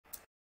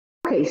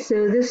Okay,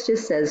 so this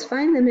just says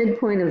find the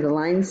midpoint of the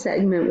line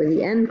segment with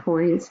the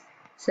endpoints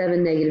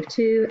 7,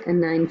 -2,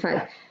 and 9,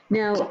 5.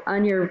 Now,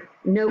 on your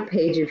note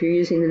page, if you're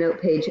using the note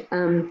page,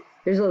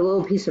 there's a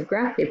little piece of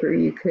graph paper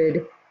you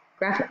could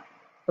graph it.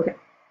 Okay,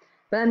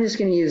 but I'm just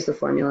going to use the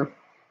formula.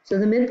 So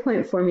the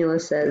midpoint formula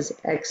says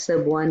x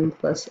sub 1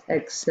 plus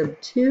x sub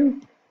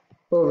 2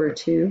 over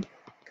 2,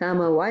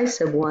 comma y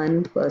sub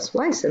 1 plus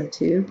y sub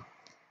 2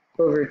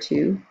 over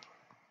 2,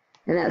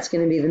 and that's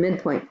going to be the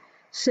midpoint.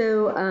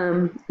 So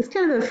it's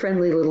kind of a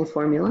friendly little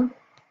formula.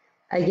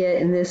 I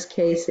get, in this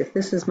case, if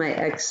this is my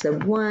x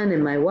sub 1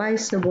 and my y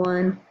sub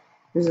 1,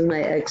 this is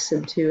my x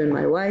sub 2 and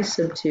my y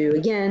sub 2.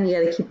 Again, you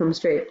got to keep them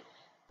straight.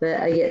 But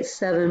I get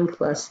 7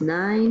 plus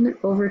 9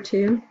 over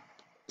 2.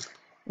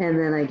 And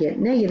then I get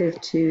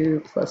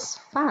 -2 plus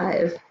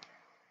 5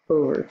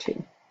 over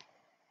 2.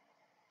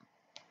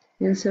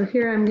 And so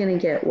here I'm going to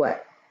get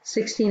what?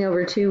 16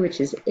 over 2, which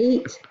is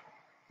 8.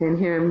 And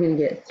here I'm going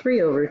to get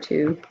 3 over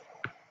 2.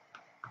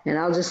 And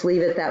I'll just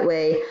leave it that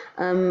way.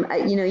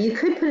 You know, you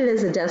could put it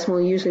as a decimal.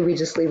 Usually we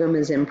just leave them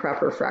as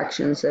improper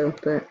fractions.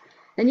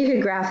 And you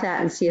could graph that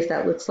and see if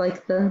that looks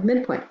like the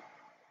midpoint.